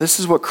This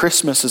is what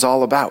Christmas is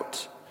all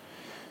about.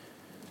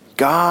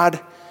 God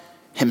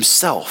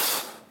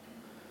himself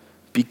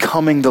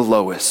becoming the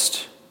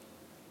lowest,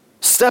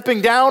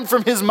 stepping down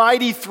from his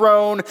mighty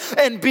throne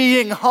and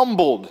being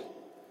humbled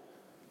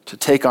to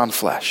take on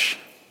flesh,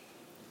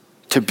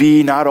 to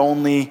be not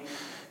only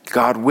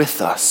God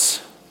with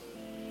us,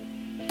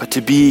 but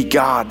to be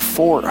God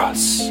for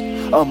us,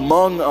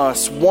 among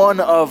us, one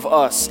of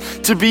us,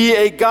 to be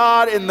a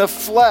God in the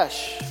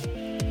flesh,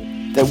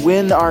 that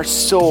when our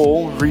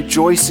soul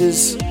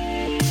rejoices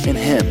in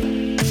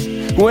him,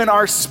 when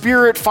our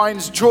spirit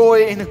finds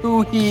joy in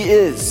who he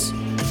is,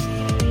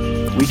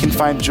 we can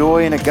find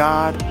joy in a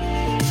God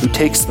who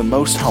takes the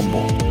most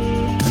humble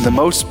and the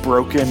most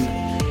broken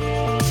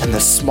and the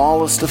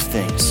smallest of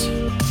things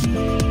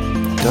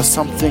and does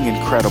something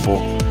incredible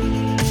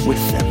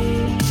with them.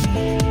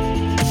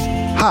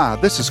 Hi,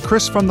 this is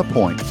Chris from The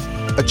Point,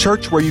 a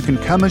church where you can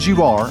come as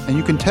you are and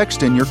you can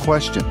text in your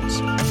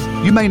questions.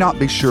 You may not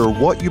be sure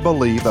what you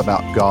believe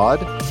about God,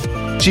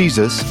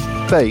 Jesus,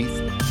 faith,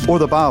 or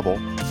the Bible,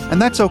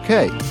 and that's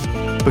okay,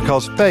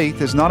 because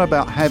faith is not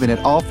about having it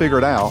all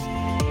figured out,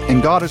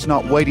 and God is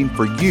not waiting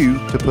for you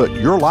to put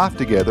your life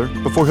together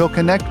before he'll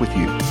connect with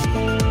you.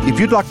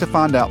 If you'd like to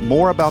find out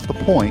more about The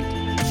Point,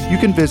 you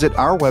can visit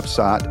our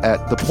website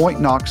at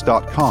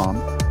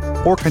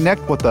thepointknox.com or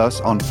connect with us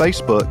on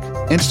Facebook,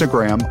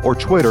 Instagram, or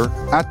Twitter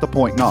at The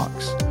Point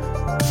Knox.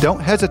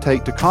 Don't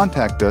hesitate to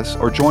contact us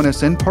or join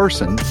us in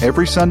person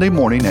every Sunday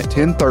morning at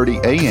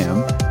 10:30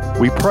 a.m.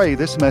 We pray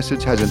this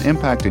message has an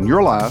impact in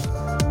your life,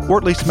 or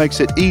at least makes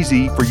it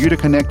easy for you to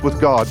connect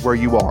with God where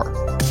you are.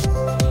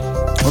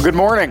 Well, good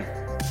morning.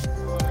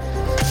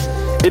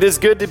 It is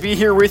good to be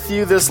here with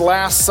you this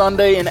last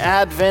Sunday in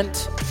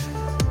Advent,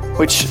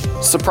 which,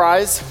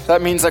 surprise,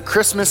 that means that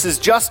Christmas is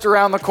just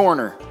around the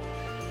corner.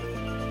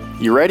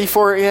 You ready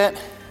for it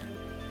yet?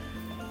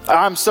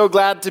 I'm so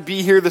glad to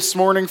be here this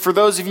morning. For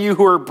those of you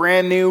who are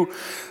brand new,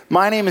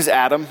 my name is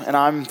Adam, and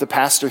I'm the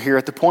pastor here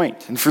at The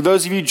Point. And for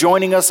those of you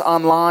joining us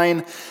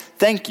online,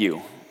 thank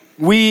you.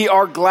 We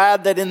are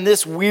glad that in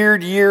this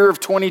weird year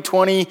of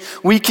 2020,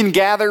 we can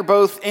gather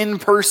both in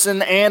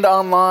person and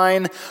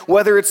online,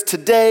 whether it's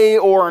today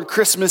or on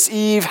Christmas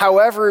Eve.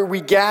 However we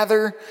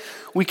gather,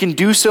 we can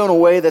do so in a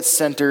way that's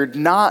centered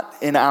not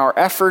in our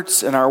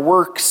efforts and our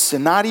works,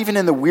 and not even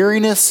in the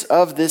weariness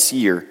of this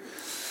year,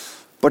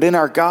 but in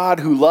our God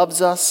who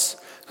loves us,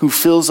 who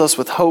fills us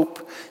with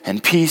hope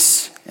and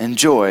peace and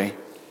joy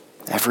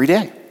every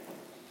day.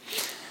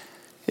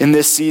 In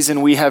this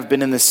season, we have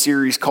been in this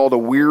series called A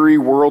Weary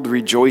World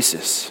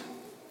Rejoices.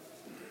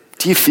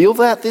 Do you feel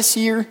that this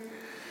year?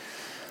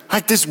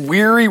 Like this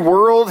weary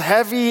world,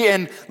 heavy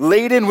and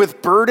laden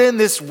with burden,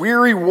 this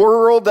weary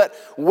world that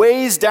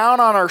weighs down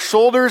on our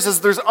shoulders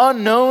as there's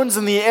unknowns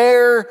in the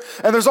air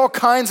and there's all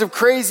kinds of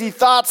crazy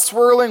thoughts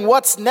swirling.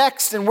 What's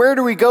next and where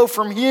do we go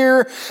from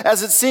here?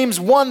 As it seems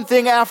one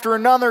thing after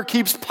another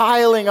keeps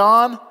piling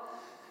on.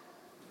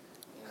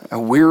 A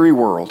weary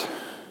world,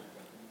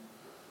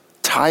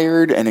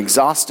 tired and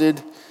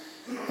exhausted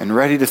and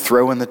ready to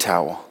throw in the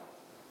towel.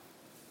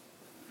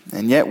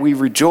 And yet we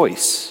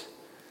rejoice.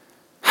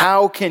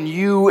 How can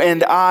you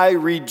and I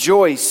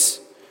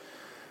rejoice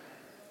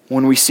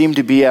when we seem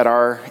to be at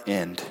our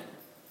end,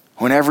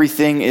 when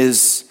everything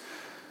is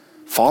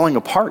falling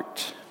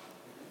apart?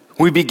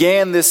 We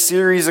began this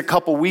series a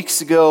couple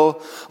weeks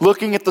ago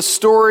looking at the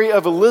story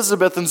of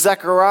Elizabeth and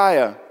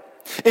Zechariah,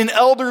 an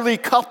elderly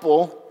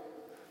couple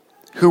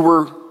who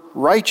were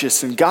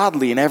righteous and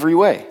godly in every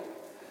way.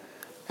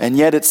 And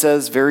yet it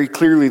says very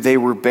clearly they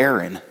were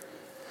barren.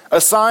 A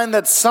sign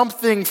that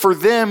something for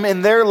them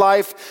in their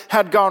life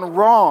had gone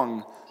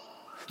wrong.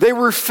 They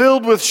were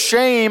filled with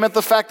shame at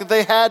the fact that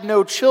they had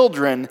no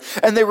children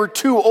and they were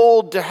too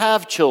old to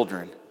have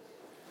children.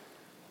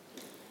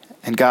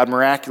 And God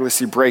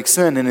miraculously breaks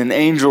in and an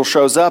angel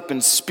shows up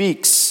and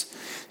speaks.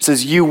 It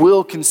says, "You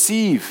will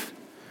conceive.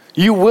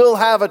 You will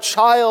have a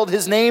child.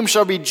 His name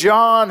shall be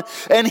John,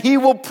 and he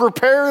will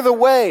prepare the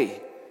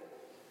way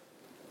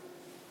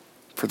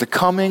for the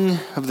coming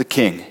of the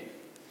King."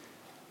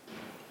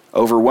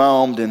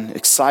 Overwhelmed and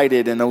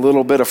excited and a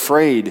little bit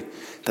afraid,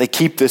 they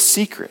keep this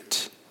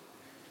secret,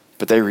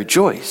 but they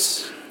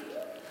rejoice.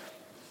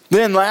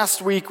 Then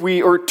last week,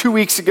 2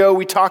 weeks ago,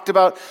 we talked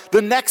about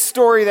the next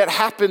story that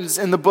happens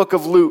in the book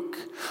of Luke.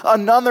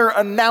 Another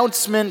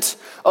announcement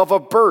of a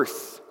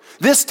birth.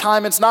 This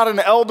time it's not an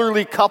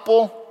elderly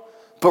couple,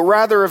 but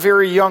rather a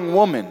very young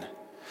woman.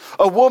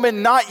 A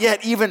woman not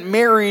yet even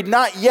married,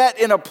 not yet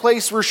in a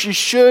place where she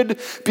should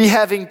be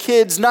having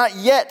kids, not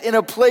yet in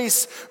a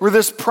place where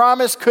this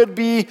promise could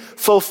be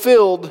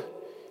fulfilled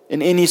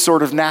in any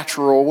sort of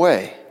natural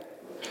way.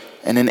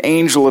 And an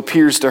angel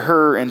appears to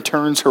her and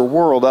turns her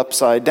world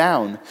upside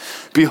down.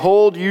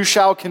 "Behold, you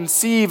shall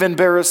conceive and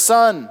bear a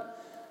son.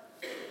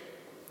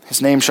 His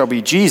name shall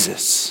be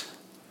Jesus.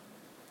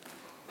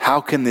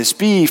 How can this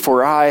be?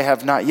 For I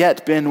have not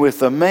yet been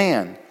with a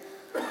man."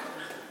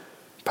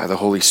 By the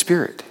Holy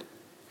Spirit.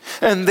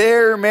 And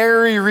there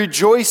Mary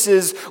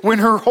rejoices when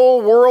her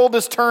whole world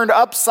is turned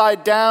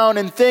upside down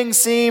and things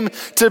seem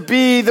to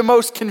be the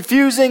most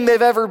confusing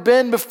they've ever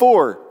been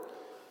before.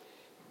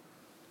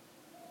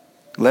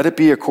 Let it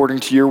be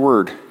according to your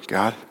word,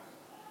 God.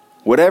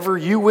 Whatever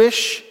you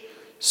wish,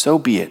 so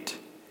be it.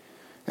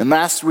 And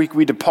last week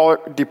we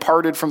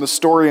departed from the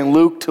story in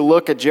Luke to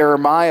look at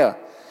Jeremiah.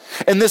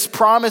 And this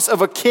promise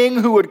of a king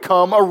who would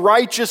come, a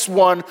righteous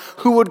one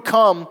who would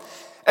come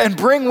and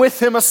bring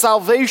with him a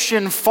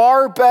salvation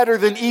far better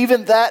than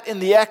even that in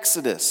the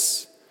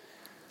Exodus.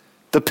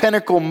 The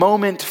pinnacle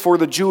moment for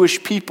the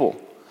Jewish people.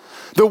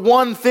 The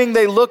one thing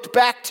they looked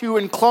back to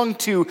and clung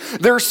to.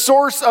 Their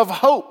source of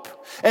hope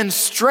and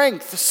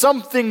strength.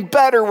 Something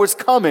better was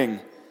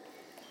coming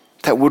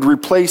that would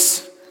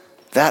replace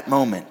that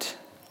moment.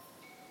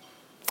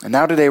 And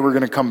now today we're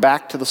going to come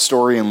back to the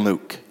story in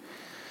Luke.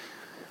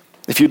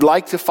 If you'd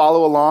like to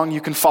follow along,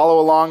 you can follow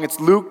along. It's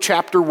Luke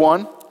chapter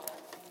 1.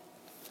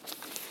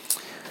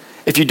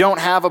 If you don't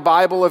have a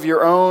Bible of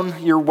your own,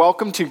 you're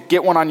welcome to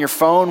get one on your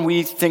phone.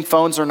 We think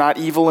phones are not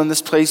evil in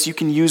this place. You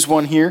can use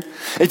one here.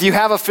 If you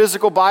have a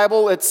physical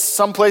Bible, it's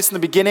someplace in the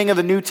beginning of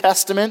the New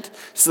Testament.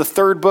 It's the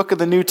third book of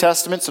the New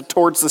Testament, so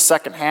towards the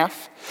second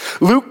half.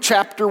 Luke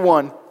chapter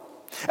 1.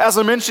 As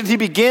I mentioned, he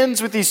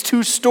begins with these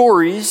two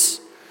stories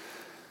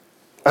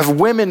of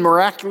women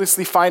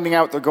miraculously finding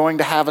out they're going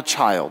to have a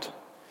child.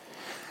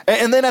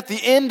 And then at the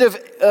end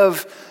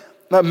of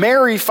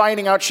Mary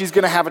finding out she's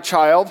going to have a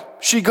child,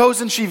 she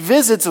goes and she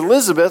visits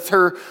Elizabeth,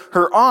 her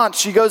aunt.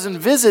 She goes and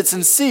visits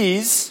and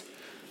sees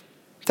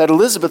that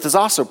Elizabeth is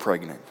also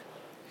pregnant.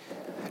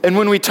 And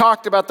when we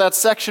talked about that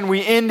section,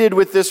 we ended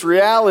with this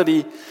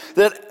reality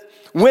that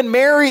when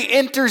Mary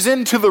enters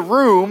into the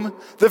room,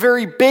 the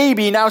very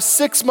baby, now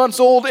 6 months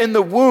old in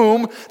the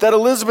womb that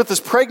Elizabeth is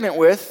pregnant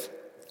with,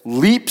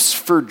 leaps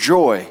for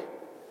joy,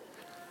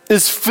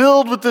 is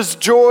filled with this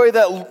joy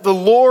that the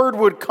Lord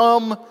would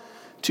come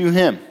to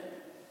him.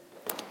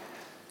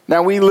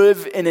 Now, we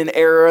live in an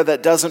era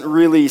that doesn't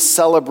really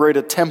celebrate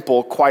a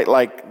temple quite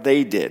like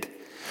they did.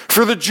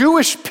 For the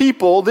Jewish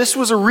people, this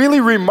was a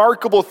really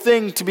remarkable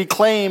thing to be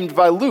claimed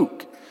by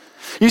Luke.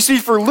 You see,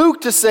 for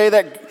Luke to say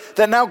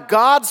that now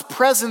God's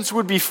presence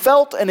would be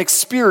felt and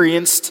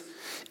experienced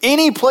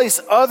any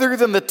place other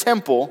than the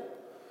temple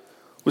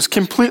was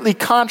completely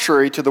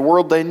contrary to the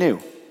world they knew.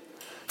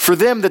 For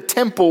them, the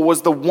temple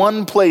was the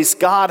one place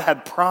God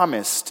had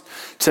promised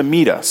to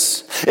meet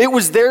us. It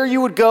was there you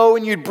would go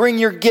and you'd bring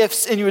your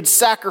gifts and you would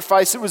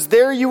sacrifice. It was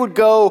there you would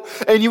go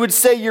and you would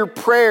say your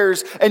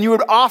prayers and you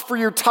would offer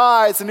your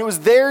tithes. And it was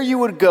there you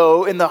would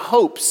go in the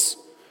hopes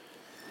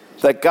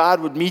that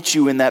God would meet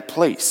you in that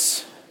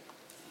place.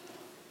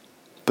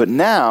 But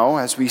now,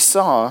 as we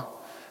saw,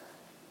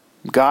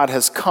 God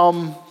has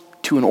come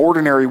to an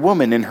ordinary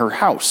woman in her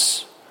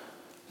house.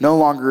 No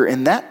longer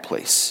in that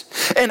place.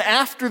 And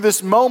after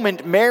this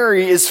moment,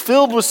 Mary is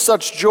filled with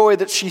such joy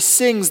that she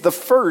sings the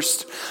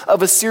first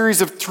of a series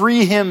of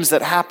 3 hymns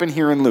that happen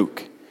here in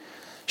Luke.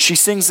 She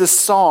sings this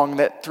song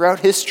that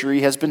throughout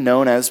history has been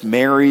known as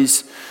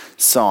Mary's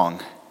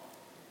Song.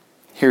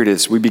 Here it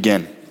is, we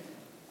begin.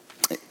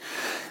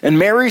 And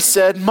Mary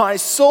said, "My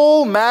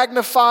soul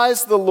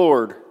magnifies the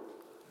Lord,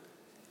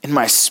 and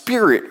my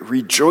spirit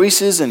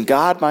rejoices in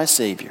God my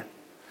Savior."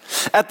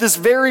 At this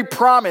very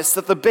promise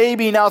that the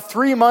baby, now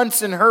 3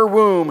 months in her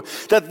womb,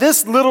 that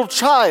this little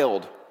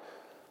child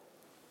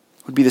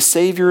would be the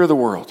Savior of the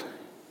world,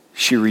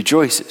 she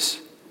rejoices.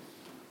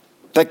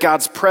 That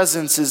God's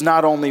presence is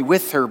not only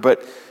with her,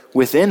 but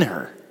within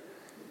her.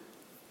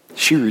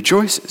 She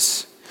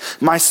rejoices.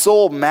 My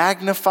soul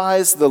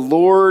magnifies the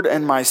Lord,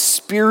 and my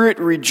spirit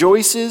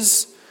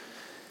rejoices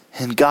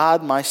in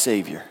God my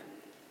Savior.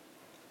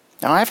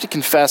 Now I have to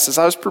confess, as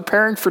I was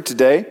preparing for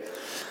today,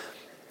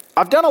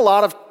 I've done a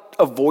lot of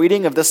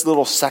avoiding of this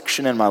little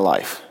section in my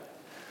life.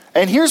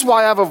 And here's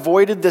why I've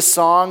avoided this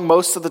song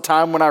most of the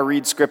time when I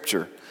read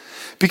scripture.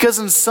 Because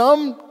in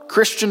some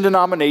Christian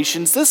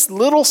denominations, this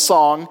little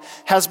song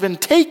has been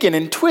taken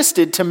and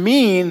twisted to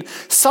mean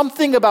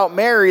something about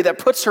Mary that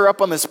puts her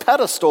up on this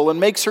pedestal and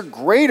makes her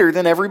greater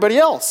than everybody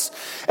else.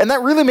 And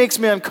that really makes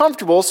me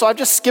uncomfortable, so I've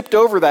just skipped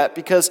over that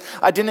because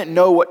I didn't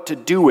know what to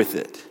do with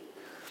it.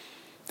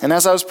 And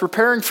as I was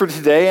preparing for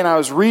today and I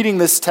was reading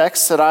this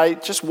text that I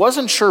just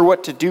wasn't sure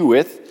what to do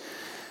with,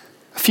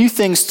 a few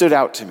things stood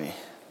out to me.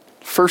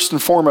 First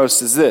and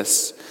foremost is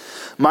this: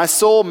 my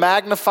soul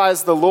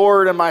magnifies the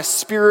Lord, and my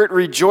spirit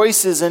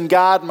rejoices in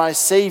God my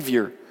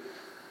Savior.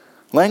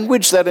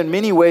 Language that in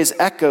many ways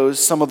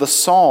echoes some of the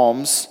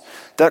Psalms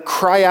that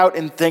cry out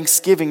in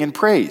thanksgiving and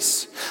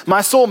praise.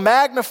 My soul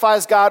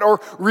magnifies God,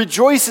 or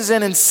rejoices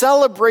in and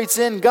celebrates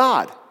in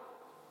God.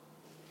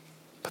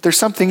 But there's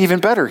something even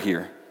better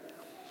here.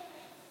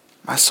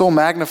 My soul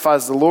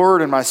magnifies the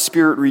Lord, and my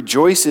spirit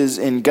rejoices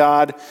in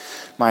God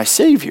my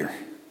Savior.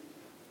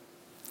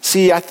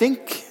 See, I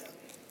think,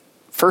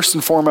 first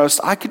and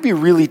foremost, I could be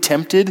really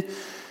tempted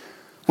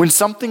when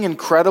something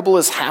incredible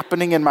is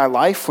happening in my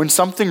life, when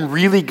something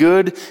really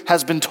good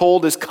has been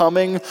told is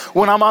coming,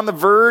 when I'm on the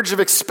verge of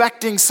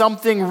expecting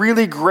something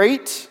really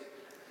great.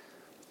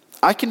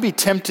 I can be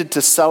tempted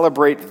to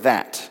celebrate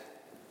that.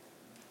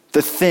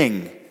 The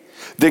thing,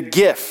 the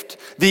gift,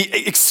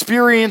 the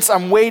experience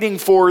I'm waiting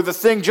for, the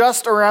thing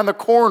just around the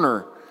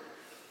corner.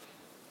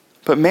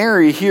 But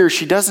Mary here,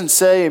 she doesn't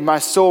say, my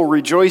soul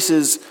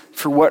rejoices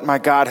for what my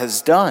God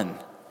has done.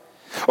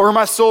 Or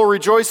my soul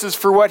rejoices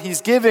for what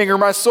he's giving. Or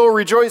my soul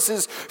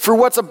rejoices for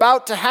what's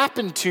about to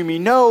happen to me.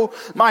 No,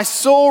 my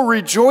soul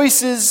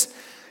rejoices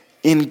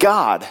in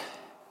God,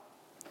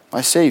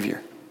 my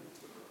Savior.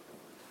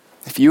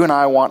 If you and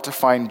I want to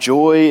find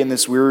joy in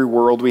this weary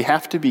world, we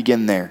have to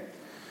begin there.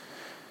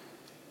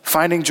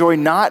 Finding joy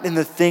not in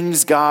the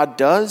things God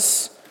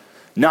does,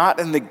 not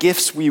in the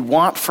gifts we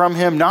want from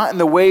him, not in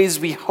the ways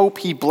we hope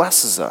he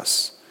blesses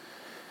us,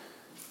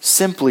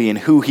 simply in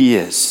who he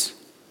is.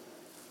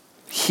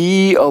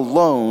 He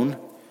alone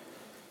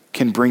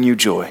can bring you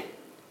joy.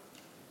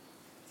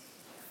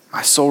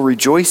 My soul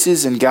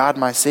rejoices in God,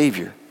 my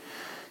Savior.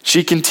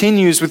 She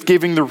continues with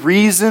giving the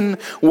reason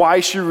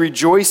why she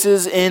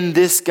rejoices in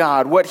this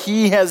God, what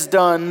he has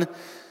done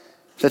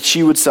that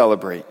she would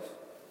celebrate.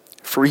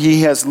 For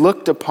he has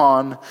looked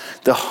upon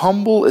the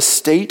humble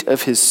estate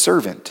of his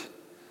servant.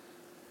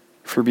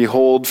 For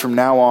behold, from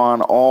now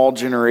on, all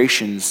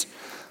generations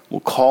will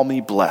call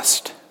me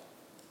blessed.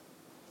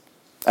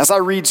 As I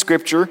read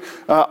Scripture,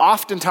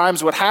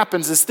 oftentimes what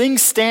happens is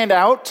things stand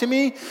out to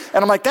me,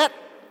 and I'm like, that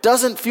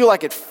doesn't feel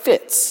like it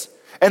fits.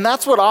 And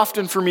that's what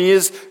often for me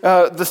is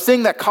the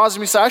thing that causes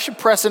me to say, I should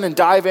press in and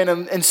dive in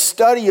and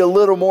study a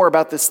little more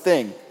about this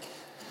thing.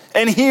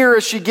 And here,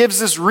 as she gives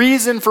this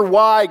reason for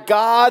why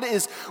God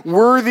is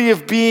worthy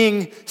of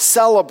being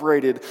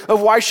celebrated, of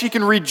why she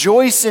can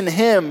rejoice in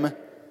him,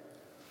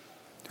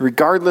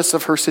 regardless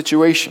of her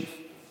situation.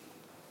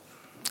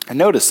 And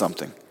notice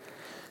something.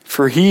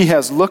 For he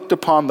has looked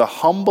upon the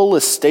humble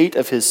estate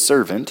of his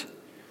servant,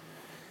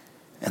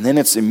 and then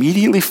it's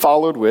immediately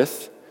followed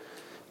with,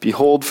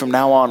 behold, from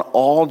now on,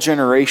 all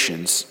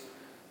generations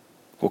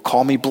will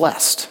call me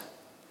blessed.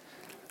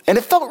 And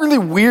it felt really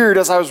weird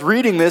as I was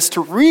reading this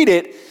to read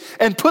it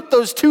and put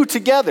those two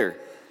together.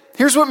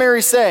 Here's what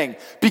Mary's saying.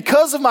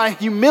 Because of my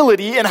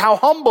humility and how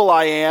humble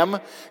I am,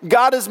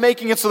 God is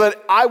making it so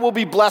that I will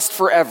be blessed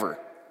forever.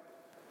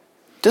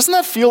 Doesn't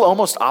that feel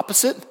almost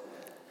opposite?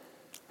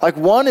 Like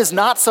one is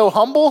not so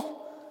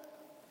humble?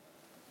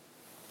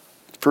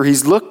 For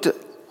he's looked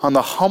on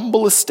the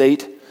humble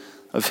estate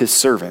of his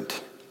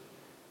servant.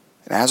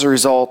 And as a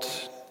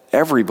result,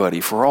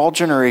 everybody for all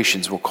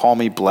generations will call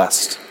me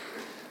blessed.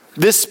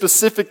 This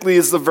specifically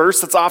is the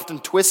verse that's often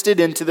twisted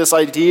into this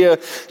idea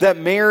that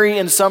Mary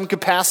in some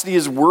capacity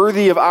is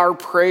worthy of our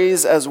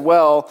praise as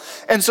well.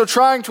 And so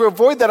trying to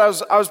avoid that, I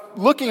was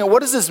looking at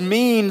what does this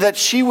mean that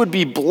she would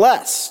be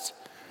blessed?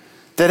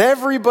 That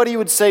everybody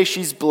would say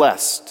she's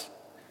blessed.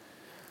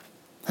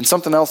 And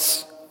something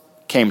else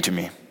came to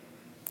me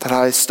that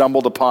I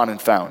stumbled upon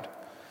and found.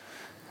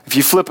 If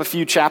you flip a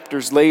few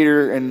chapters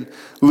later in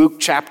Luke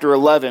chapter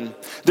 11,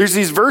 there's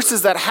these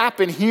verses that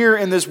happen here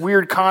in this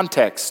weird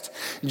context.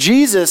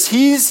 Jesus,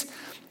 he's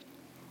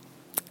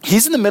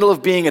in the middle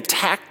of being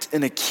attacked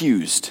and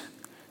accused.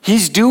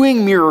 He's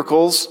doing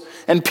miracles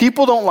and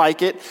people don't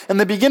like it. And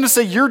they begin to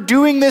say, you're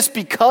doing this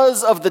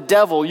because of the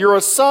devil. You're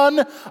a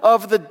son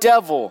of the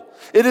devil.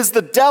 It is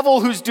the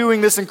devil who's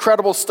doing this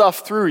incredible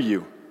stuff through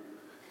you.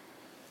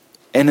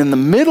 And in the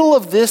middle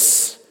of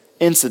this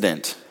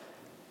incident,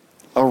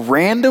 a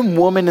random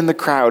woman in the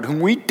crowd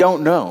whom we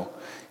don't know.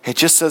 It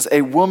just says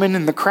a woman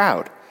in the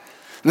crowd.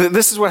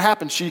 This is what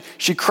happened.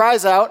 She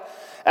cries out.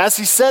 As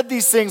he said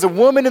these things, a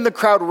woman in the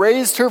crowd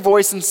raised her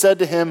voice and said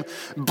to him,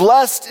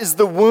 blessed is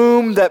the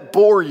womb that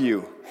bore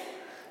you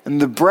and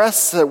the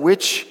breasts at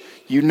which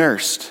you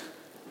nursed.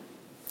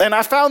 And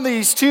I found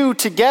these two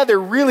together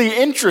really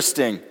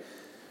interesting.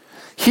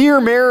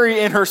 Here, Mary,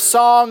 in her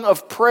song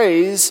of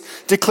praise,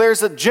 declares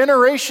that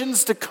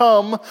generations to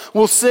come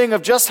will sing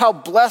of just how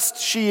blessed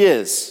she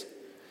is.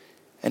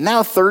 And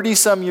now,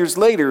 30-some years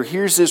later,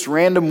 here's this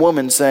random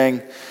woman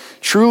saying,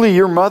 truly,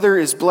 your mother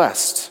is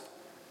blessed.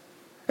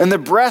 And the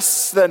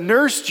breasts that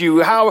nursed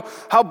you,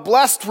 how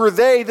blessed were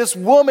they, this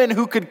woman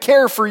who could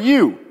care for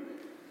you.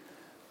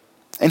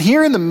 And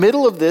here in the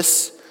middle of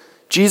this,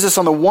 Jesus,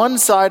 on the one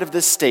side of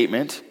this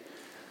statement,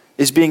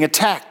 is being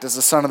attacked as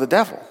the son of the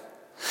devil.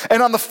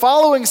 And on the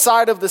following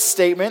side of the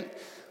statement,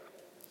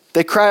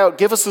 they cry out,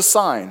 give us a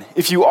sign.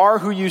 If you are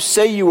who you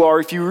say you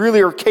are, if you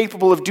really are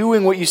capable of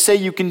doing what you say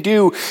you can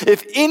do,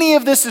 if any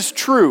of this is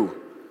true,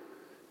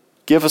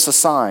 give us a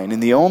sign.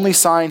 And the only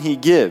sign he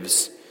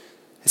gives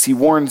is he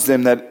warns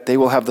them that they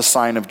will have the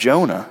sign of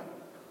Jonah.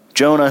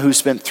 Jonah who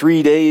spent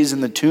 3 days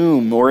in the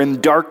tomb or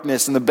in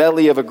darkness in the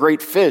belly of a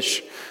great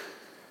fish.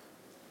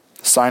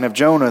 The sign of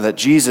Jonah that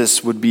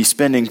Jesus would be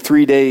spending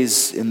 3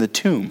 days in the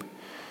tomb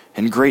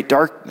in great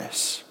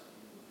darkness.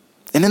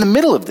 And in the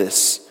middle of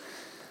this,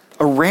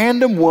 a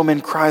random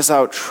woman cries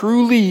out,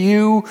 truly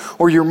you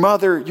or your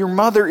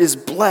mother is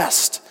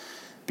blessed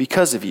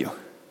because of you.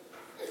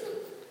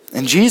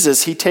 And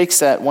Jesus, he takes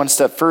that one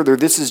step further.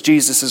 This is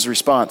Jesus'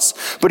 response.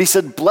 But he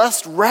said,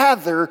 blessed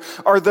rather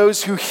are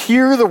those who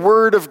hear the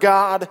word of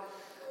God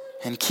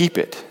and keep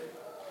it.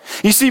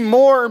 You see,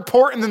 more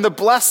important than the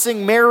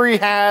blessing Mary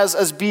has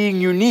as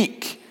being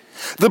unique,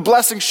 the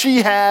blessing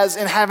she has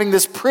in having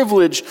this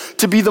privilege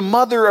to be the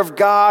mother of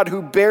God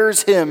who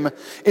bears him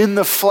in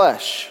the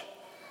flesh.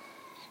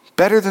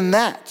 Better than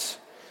that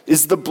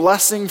is the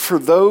blessing for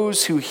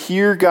those who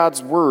hear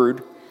God's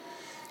word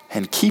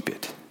and keep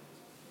it.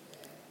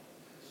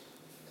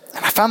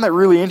 And I found that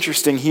really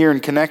interesting here in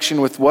connection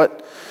with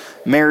what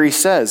Mary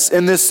says.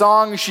 In this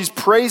song, she's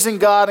praising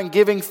God and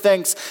giving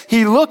thanks.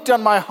 He looked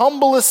on my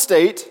humble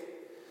estate.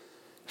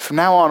 From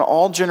now on,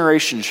 all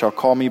generations shall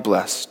call me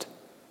blessed.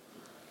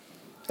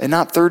 And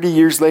not 30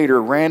 years later,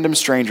 a random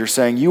stranger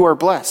saying, you are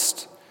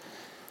blessed.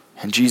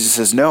 And Jesus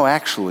says, no,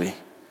 actually,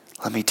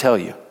 let me tell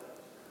you.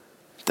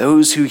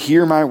 Those who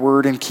hear my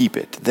word and keep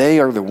it, they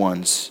are the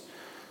ones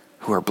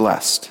who are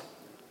blessed.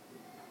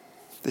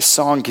 This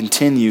song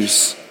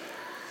continues.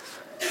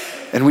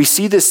 And we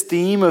see this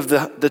theme of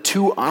the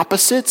two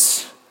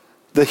opposites,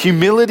 the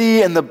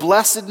humility and the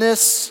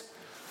blessedness,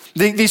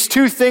 these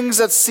two things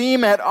that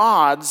seem at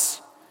odds,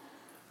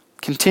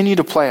 continue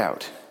to play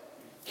out.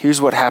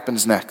 Here's what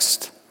happens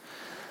next.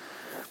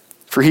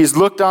 For he has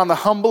looked on the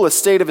humble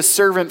estate of his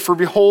servant. For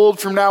behold,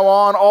 from now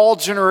on, all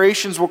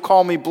generations will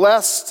call me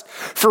blessed.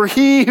 For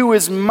he who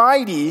is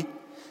mighty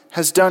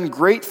has done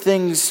great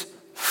things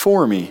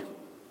for me,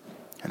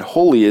 and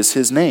holy is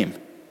his name.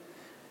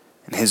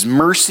 And his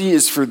mercy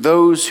is for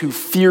those who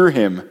fear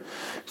him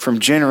from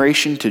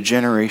generation to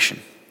generation.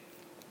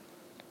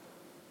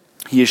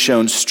 He has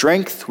shown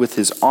strength with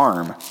his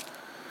arm.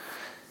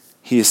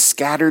 He has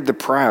scattered the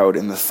proud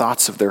in the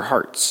thoughts of their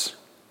hearts.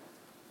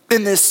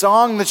 In this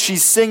song that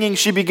she's singing,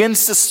 she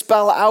begins to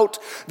spell out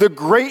the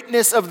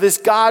greatness of this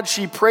God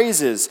she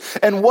praises.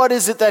 And what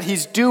is it that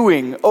he's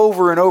doing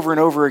over and over and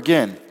over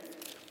again?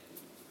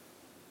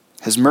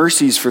 His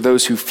mercies for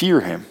those who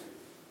fear him.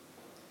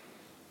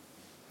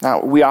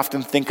 Now, we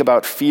often think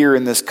about fear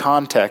in this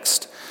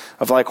context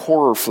of like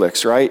horror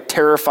flicks, right?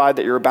 Terrified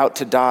that you're about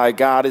to die.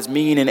 God is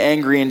mean and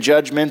angry and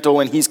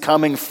judgmental, and he's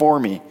coming for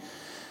me.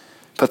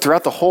 But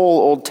throughout the whole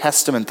Old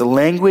Testament, the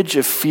language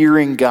of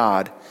fearing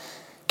God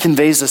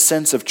conveys a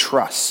sense of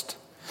trust,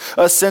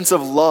 a sense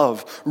of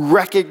love,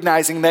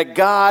 recognizing that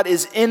God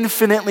is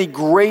infinitely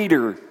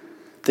greater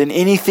than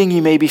anything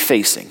you may be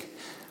facing.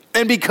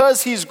 And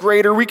because he's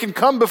greater, we can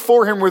come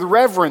before him with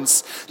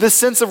reverence, the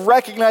sense of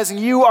recognizing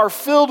you are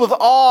filled with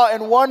awe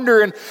and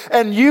wonder,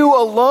 and you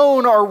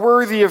alone are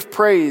worthy of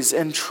praise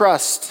and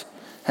trust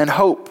and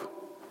hope.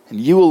 And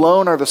you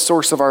alone are the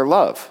source of our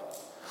love.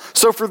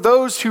 So for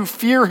those who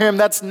fear him,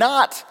 that's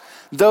not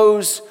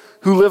those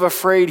who live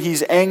afraid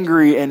he's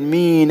angry and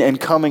mean and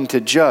coming to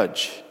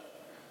judge,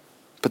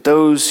 but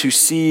those who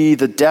see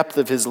the depth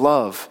of his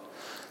love,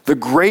 the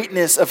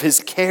greatness of his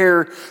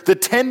care, the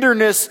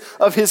tenderness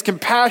of his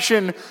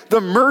compassion, the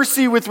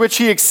mercy with which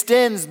he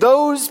extends,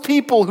 those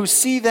people who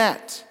see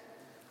that.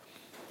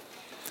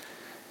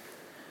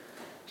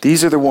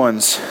 These are the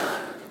ones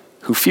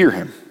who fear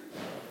him.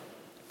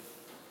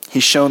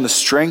 He's shown the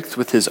strength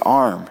with his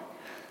arm,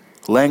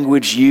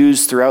 language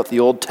used throughout the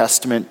Old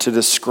Testament to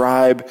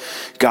describe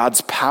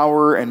God's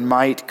power and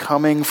might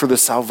coming for the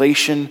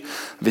salvation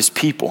of his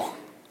people.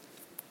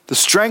 The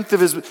strength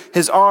of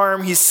his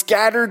arm, he's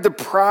scattered the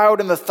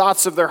proud in the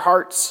thoughts of their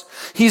hearts.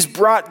 He's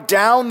brought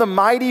down the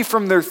mighty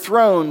from their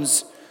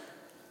thrones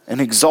and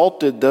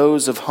exalted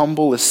those of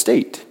humble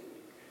estate.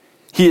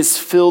 He has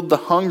filled the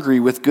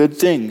hungry with good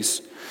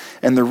things,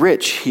 and the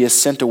rich he has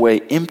sent away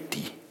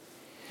empty.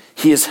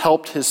 He has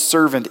helped his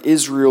servant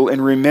Israel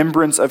in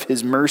remembrance of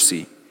his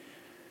mercy,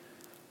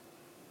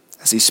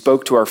 as he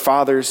spoke to our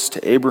fathers,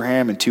 to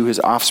Abraham, and to his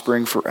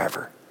offspring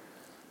forever.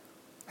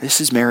 This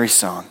is Mary's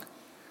song.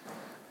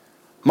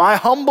 My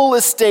humble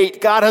estate,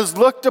 God has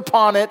looked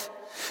upon it,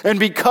 and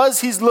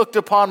because he's looked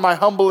upon my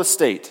humble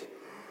estate,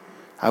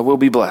 I will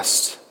be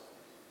blessed.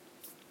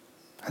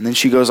 And then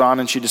she goes on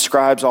and she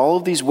describes all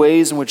of these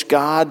ways in which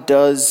God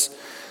does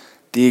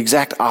the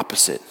exact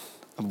opposite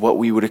of what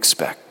we would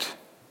expect.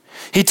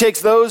 He takes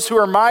those who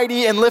are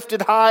mighty and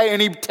lifted high,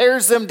 and he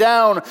tears them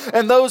down,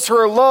 and those who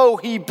are low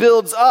he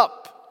builds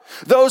up.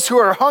 Those who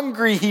are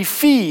hungry he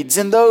feeds,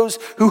 and those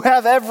who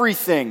have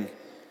everything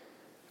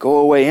go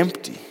away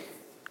empty.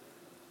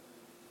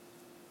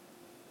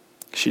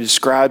 She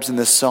describes in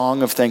this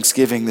song of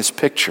thanksgiving this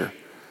picture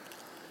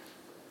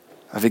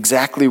of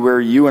exactly where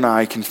you and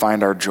I can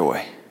find our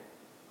joy.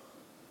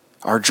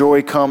 Our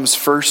joy comes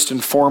first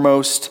and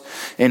foremost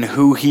in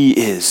who he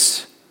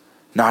is,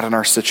 not in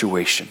our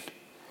situation.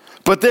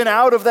 But then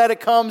out of that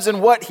it comes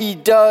in what he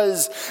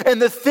does.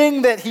 And the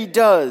thing that he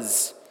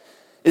does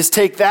is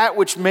take that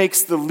which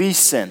makes the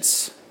least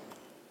sense,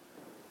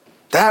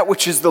 that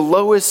which is the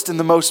lowest and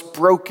the most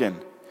broken,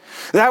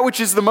 that which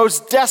is the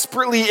most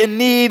desperately in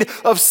need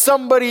of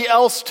somebody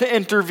else to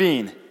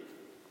intervene.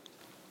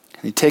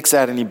 And he takes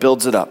that and he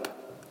builds it up.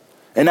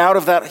 And out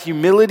of that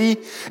humility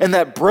and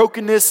that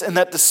brokenness and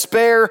that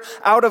despair,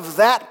 out of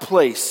that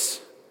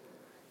place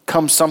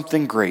comes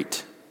something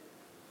great.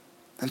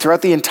 And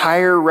throughout the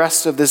entire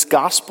rest of this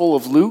Gospel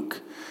of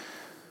Luke,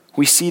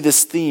 we see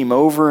this theme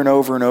over and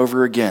over and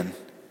over again.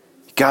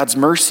 God's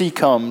mercy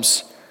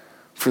comes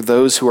for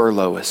those who are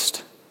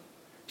lowest.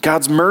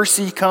 God's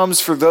mercy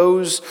comes for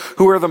those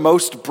who are the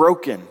most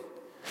broken.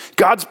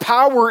 God's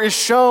power is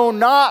shown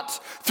not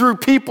through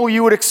people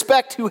you would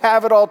expect who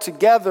have it all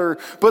together,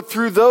 but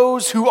through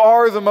those who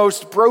are the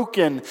most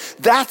broken.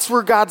 That's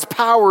where God's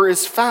power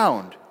is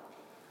found.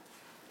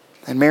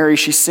 And Mary,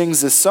 she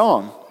sings this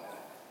song.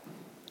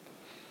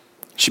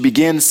 She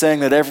begins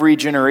saying that every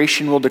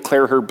generation will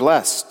declare her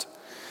blessed.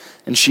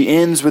 And she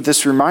ends with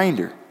this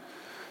reminder.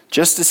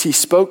 Just as he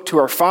spoke to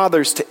our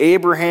fathers, to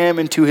Abraham,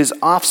 and to his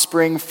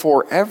offspring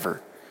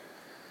forever.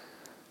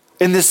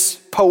 In this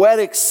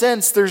poetic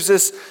sense, there's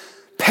this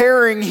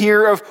pairing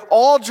here of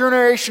all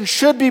generations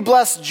should be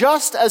blessed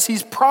just as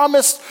he's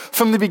promised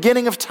from the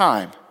beginning of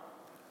time.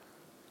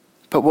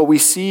 But what we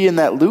see in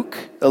that Luke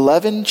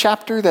 11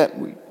 chapter that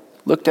we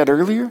looked at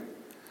earlier,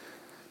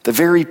 the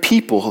very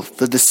people,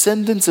 the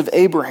descendants of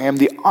Abraham,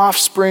 the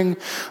offspring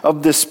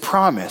of this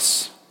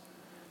promise,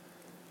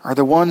 are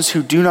the ones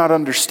who do not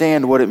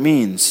understand what it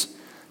means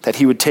that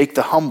he would take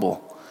the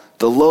humble,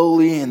 the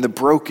lowly, and the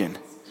broken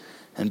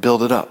and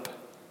build it up.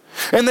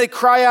 And they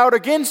cry out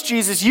against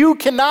Jesus, you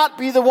cannot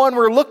be the one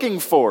we're looking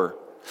for.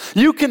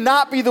 You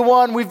cannot be the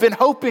one we've been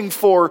hoping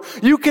for.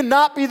 You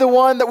cannot be the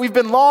one that we've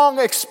been long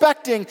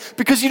expecting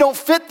because you don't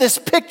fit this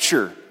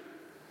picture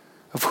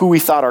of who we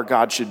thought our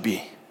God should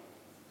be.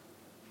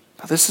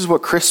 Now, this is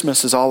what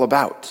Christmas is all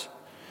about.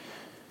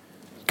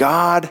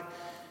 God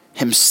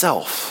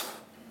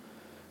himself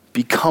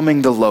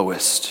becoming the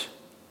lowest,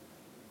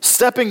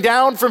 stepping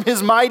down from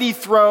his mighty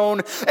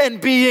throne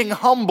and being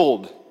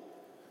humbled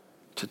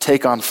to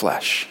take on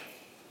flesh,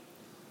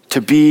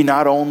 to be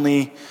not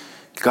only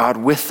God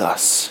with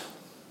us,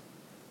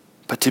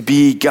 but to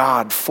be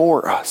God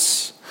for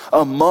us,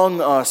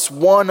 among us,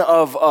 one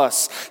of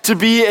us, to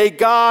be a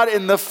God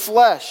in the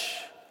flesh,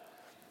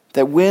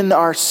 that when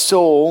our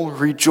soul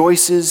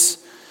rejoices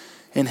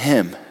in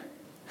him,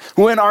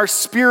 when our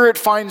spirit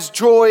finds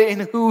joy in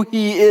who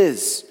he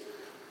is,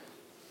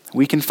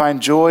 we can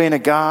find joy in a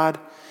God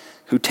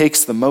who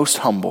takes the most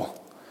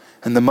humble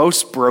and the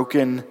most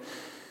broken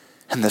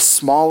and the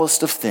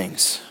smallest of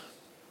things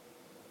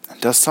and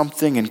does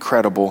something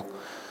incredible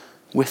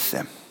with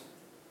them.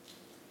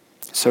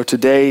 So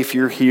today, if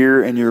you're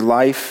here and your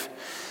life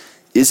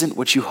isn't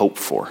what you hoped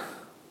for,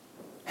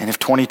 and if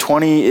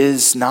 2020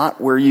 is not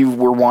where you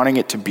were wanting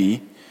it to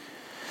be,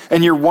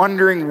 and you're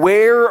wondering,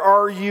 where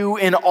are you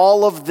in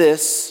all of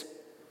this?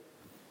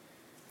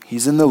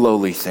 He's in the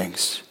lowly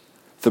things,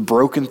 the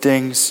broken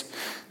things,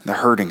 and the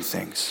hurting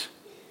things.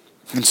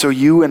 And so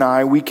you and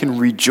I, we can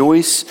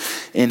rejoice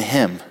in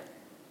him.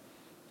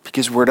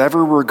 Because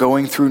whatever we're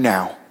going through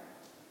now,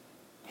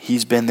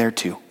 he's been there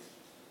too.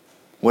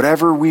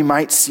 Whatever we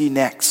might see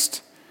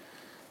next,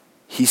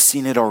 he's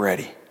seen it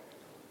already.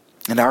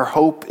 And our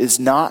hope is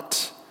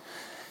not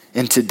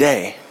in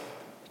today,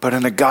 but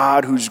in a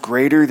God who's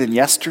greater than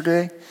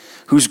yesterday,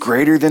 who's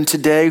greater than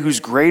today, who's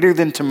greater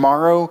than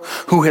tomorrow,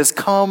 who has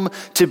come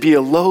to be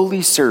a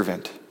lowly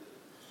servant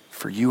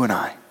for you and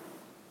I.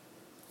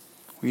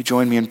 Will you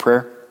join me in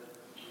prayer?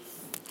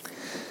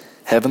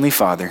 Heavenly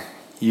Father,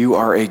 you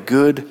are a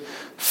good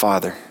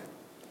Father.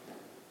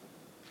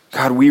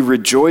 God, we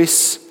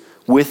rejoice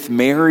with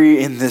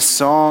Mary in this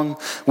song.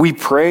 We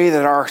pray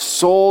that our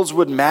souls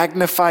would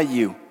magnify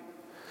you,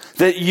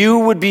 that you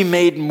would be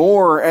made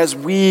more as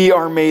we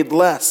are made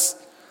less,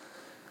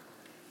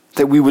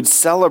 that we would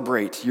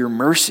celebrate your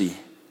mercy,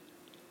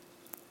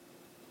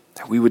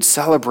 that we would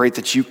celebrate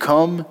that you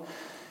come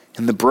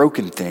in the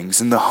broken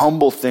things, in the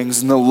humble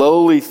things, in the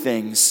lowly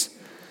things,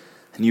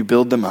 and you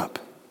build them up.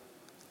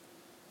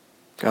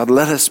 God,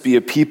 let us be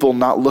a people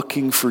not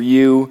looking for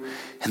you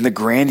in the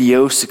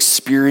grandiose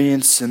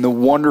experience, in the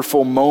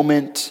wonderful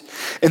moment,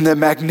 in the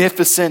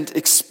magnificent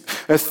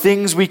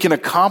things we can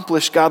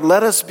accomplish. God,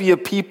 let us be a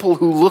people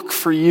who look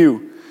for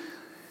you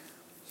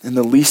in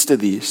the least of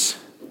these,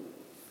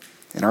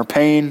 in our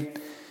pain,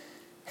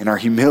 in our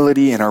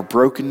humility, in our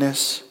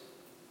brokenness.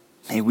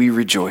 May we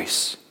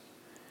rejoice,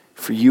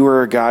 for you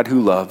are a God who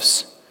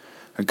loves,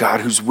 a God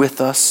who's with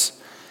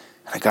us,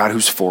 and a God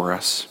who's for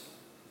us.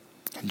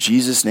 In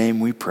Jesus' name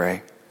we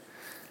pray.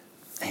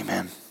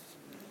 Amen.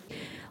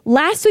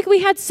 Last week we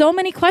had so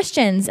many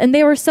questions and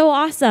they were so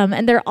awesome,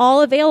 and they're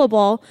all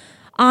available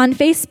on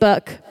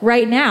Facebook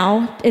right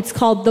now. It's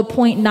called The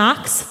Point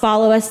Knox.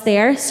 Follow us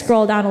there.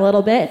 Scroll down a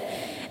little bit.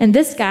 And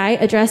this guy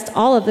addressed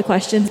all of the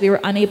questions we were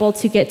unable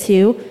to get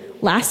to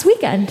last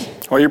weekend.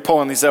 While you're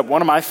pulling these up,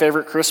 one of my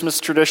favorite Christmas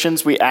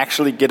traditions we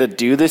actually get to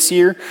do this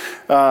year.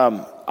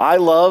 I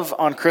love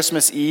on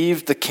Christmas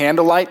Eve the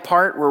candlelight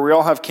part where we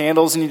all have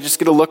candles and you just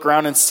get to look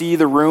around and see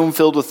the room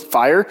filled with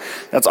fire.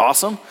 That's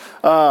awesome.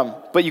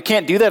 But you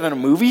can't do that in a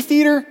movie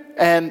theater,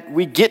 and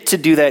we get to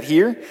do that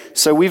here.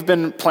 So we've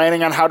been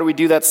planning on how do we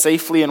do that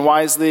safely and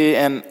wisely,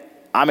 and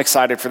I'm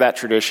excited for that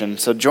tradition.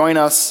 So join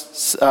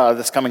us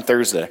this coming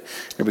Thursday.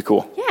 It'll be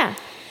cool. Yeah.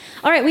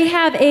 All right, we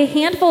have a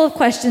handful of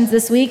questions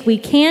this week. We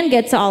can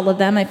get to all of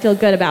them. I feel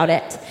good about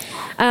it.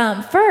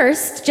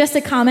 First, just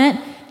a comment.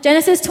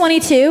 Genesis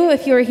 22,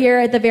 if you were here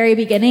at the very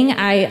beginning,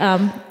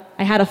 I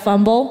I had a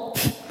fumble.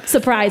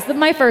 Surprise,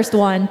 my first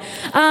one.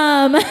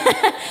 But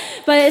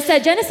it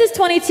said Genesis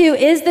 22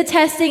 is the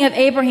testing of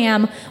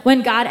Abraham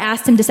when God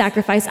asked him to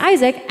sacrifice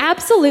Isaac.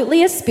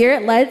 Absolutely a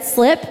spirit-led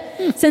slip,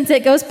 since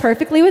it goes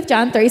perfectly with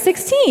John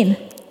 3:16.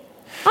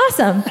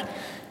 Awesome.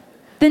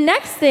 The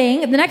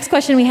next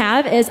question we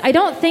have is, I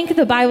don't think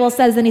the Bible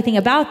says anything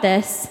about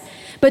this,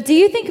 but do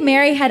you think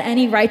Mary had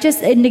any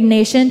righteous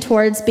indignation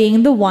towards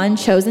being the one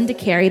chosen to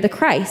carry the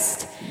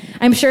Christ?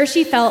 I'm sure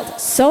she felt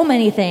so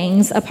many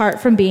things apart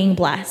from being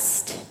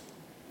blessed.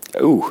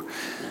 Ooh.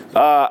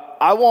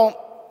 I won't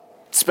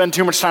spend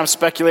too much time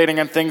speculating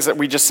on things that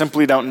we just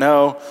simply don't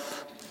know.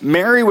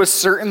 Mary was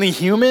certainly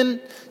human,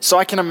 so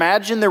I can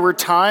imagine there were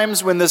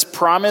times when this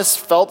promise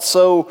felt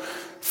so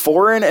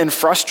foreign and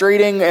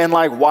frustrating and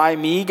like, why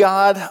me,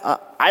 God?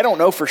 I don't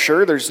know for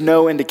sure. There's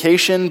no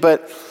indication,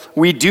 but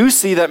we do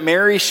see that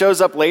Mary shows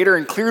up later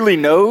and clearly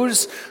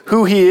knows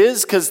who he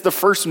is, because the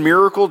first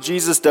miracle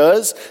Jesus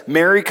does,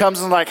 Mary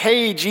comes and like,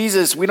 hey,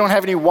 Jesus, we don't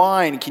have any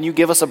wine. Can you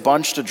give us a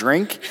bunch to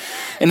drink?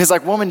 And he's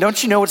like, woman,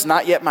 don't you know it's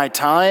not yet my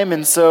time?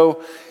 And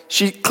so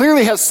she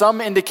clearly has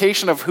some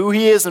indication of who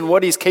he is and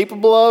what he's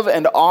capable of,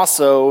 and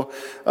also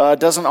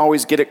doesn't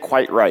always get it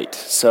quite right.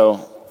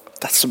 So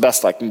that's the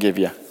best I can give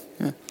you.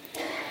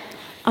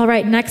 All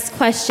right, next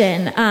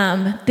question.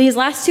 These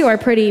last two are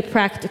pretty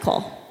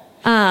practical.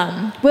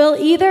 Will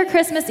either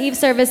Christmas Eve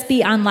service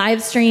be on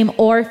live stream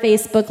or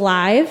Facebook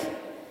Live?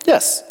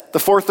 Yes, the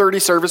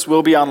 4:30 service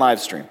will be on live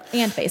stream.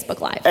 And Facebook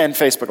Live. And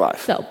Facebook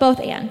Live. So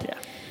both and. Yeah.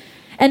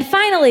 And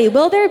finally,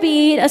 will there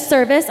be a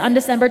service on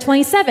December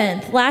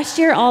 27th? Last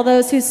year, all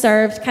those who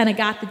served kind of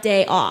got the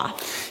day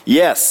off.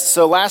 Yes,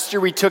 so last year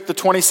we took the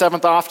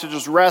 27th off to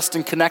just rest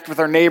and connect with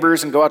our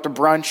neighbors and go out to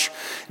brunch.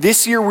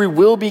 This year we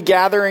will be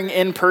gathering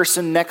in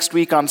person next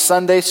week on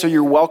Sunday, so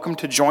you're welcome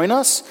to join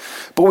us.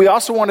 But we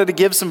also wanted to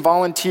give some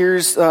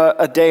volunteers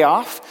a day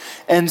off.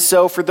 And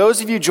so for those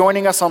of you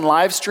joining us on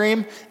live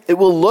stream, it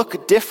will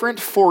look different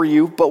for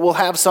you, but we'll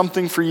have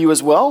something for you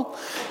as well.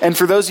 And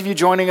for those of you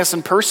joining us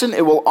in person,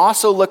 it will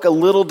also look a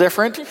little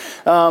different,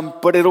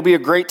 but it'll be a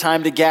great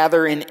time to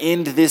gather and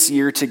end this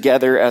year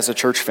together as a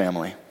church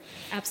family.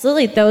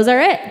 Absolutely, those are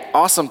it.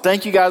 Awesome.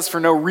 Thank you guys for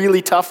no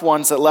really tough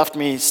ones that left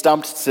me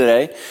stumped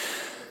today.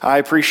 I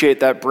appreciate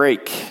that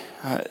break.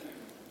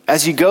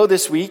 As you go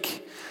this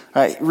week,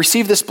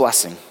 receive this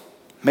blessing.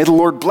 May the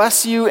Lord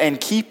bless you and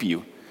keep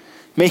you.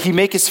 May he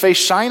make his face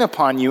shine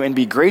upon you and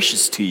be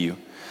gracious to you.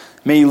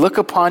 May he look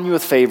upon you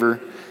with favor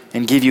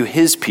and give you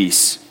his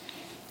peace.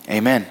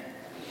 Amen.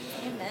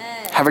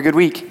 Amen. Have a good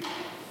week.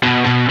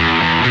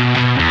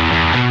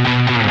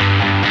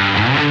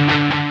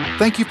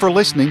 Thank you for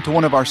listening to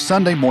one of our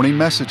Sunday morning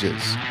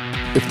messages.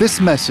 If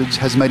this message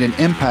has made an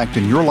impact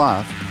in your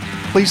life,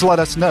 please let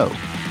us know.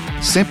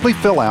 Simply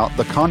fill out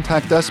the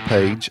Contact Us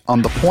page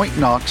on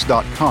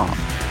thepointknox.com.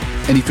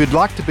 And if you'd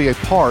like to be a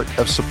part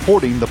of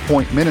supporting the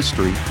Point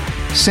Ministry,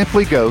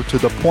 simply go to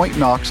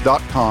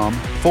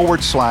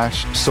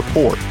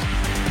thepointknox.com/support.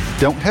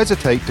 Don't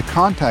hesitate to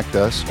contact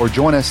us or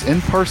join us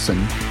in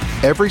person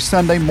every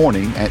Sunday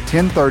morning at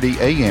 10:30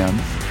 a.m.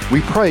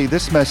 We pray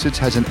this message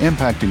has an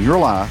impact in your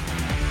life,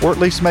 or at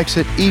least makes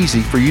it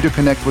easy for you to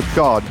connect with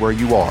God where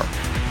you are.